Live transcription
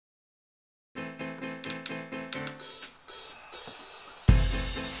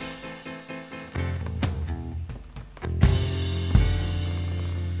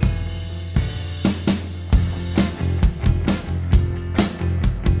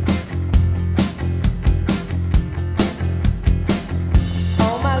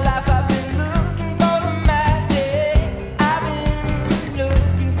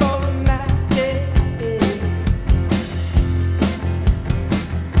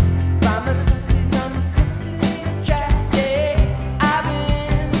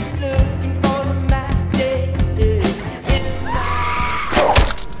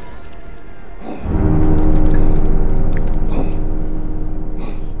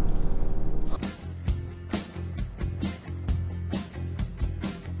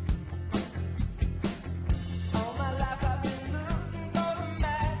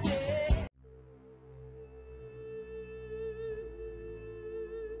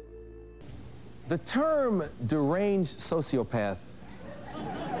The term deranged sociopath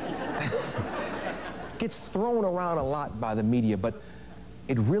gets thrown around a lot by the media, but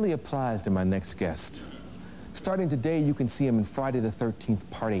it really applies to my next guest. Starting today, you can see him in Friday the 13th,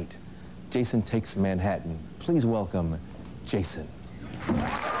 Part 8, Jason Takes Manhattan. Please welcome Jason.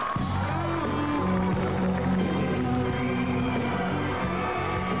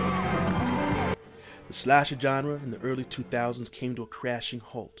 The slasher genre in the early 2000s came to a crashing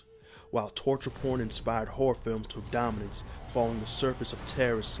halt, while torture porn-inspired horror films took dominance following the surface of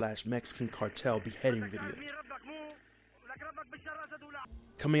terrorist/Mexican cartel beheading videos.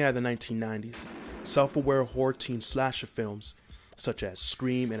 Coming out of the 1990s, self-aware horror teen slasher films such as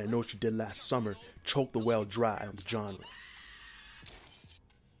Scream and I Know What You Did Last Summer choked the well dry on the genre.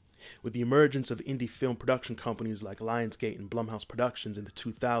 With the emergence of indie film production companies like Lionsgate and Blumhouse Productions in the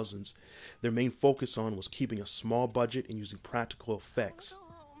 2000s, their main focus was keeping a small budget and using practical effects.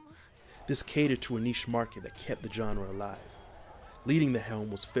 This catered to a niche market that kept the genre alive. Leading the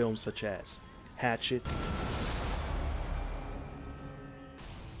helm was films such as Hatchet,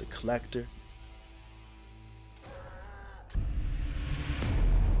 The Collector,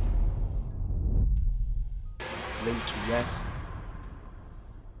 Laid to Rest,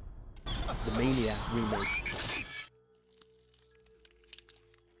 the Maniac remake,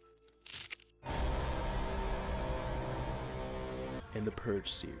 and the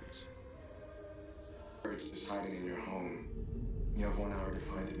Purge series. Purge is hiding in your home. You have 1 hour to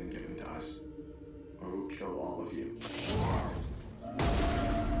find him and give him to us, or we'll kill all of you.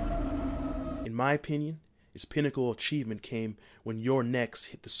 In my opinion, its pinnacle achievement came when You're Next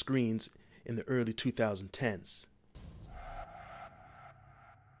hit the screens in the early 2010s.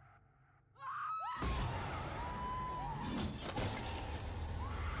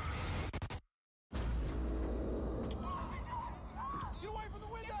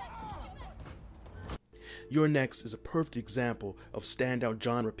 You're Next is a perfect example of a standout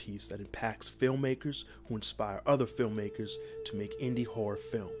genre piece that impacts filmmakers who inspire other filmmakers to make indie horror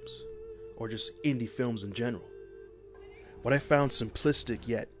films, or just indie films in general. What I found simplistic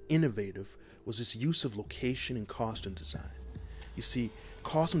yet innovative was its use of location and costume design. You see,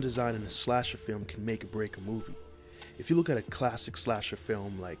 costume design in a slasher film can make or break a movie. If you look at a classic slasher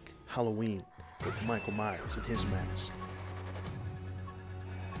film like Halloween with Michael Myers and his mask,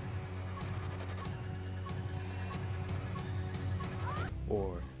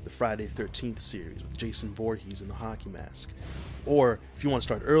 or the Friday the 13th series with Jason Voorhees in the hockey mask, or if you want to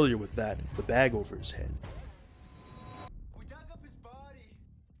start earlier with that, the bag over his head. We dug up his body.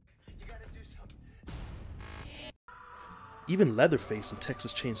 You gotta do something. Even Leatherface in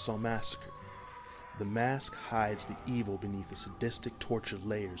Texas Chainsaw Massacre. The mask hides the evil beneath the sadistic, tortured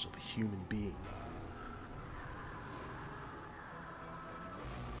layers of a human being.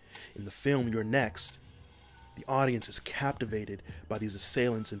 In the film You're Next, the audience is captivated by these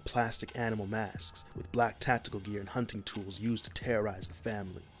assailants in plastic animal masks with black tactical gear and hunting tools used to terrorize the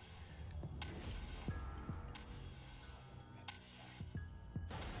family.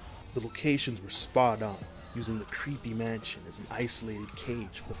 The locations were spot on, using the creepy mansion as an isolated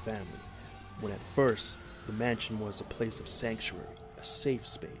cage for the family, when at first the mansion was a place of sanctuary, a safe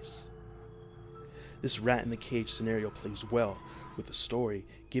space. This rat in the cage scenario plays well with the story,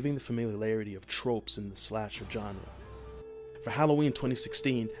 giving the familiarity of tropes in the slasher genre. For Halloween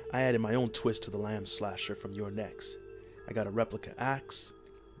 2016, I added my own twist to the lamb slasher from You're Next. I got a replica axe,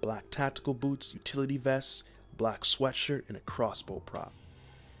 black tactical boots, utility vests, black sweatshirt, and a crossbow prop.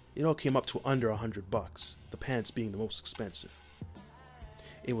 It all came up to under $100, the pants being the most expensive.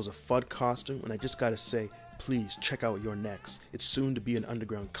 It was a fun costume, and I just gotta say, please check out You're Next. It's soon to be an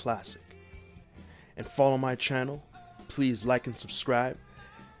underground classic. And follow my channel. Please like and subscribe.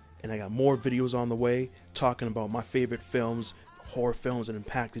 And I got more videos on the way talking about my favorite films, horror films that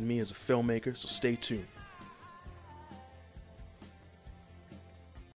impacted me as a filmmaker, so stay tuned.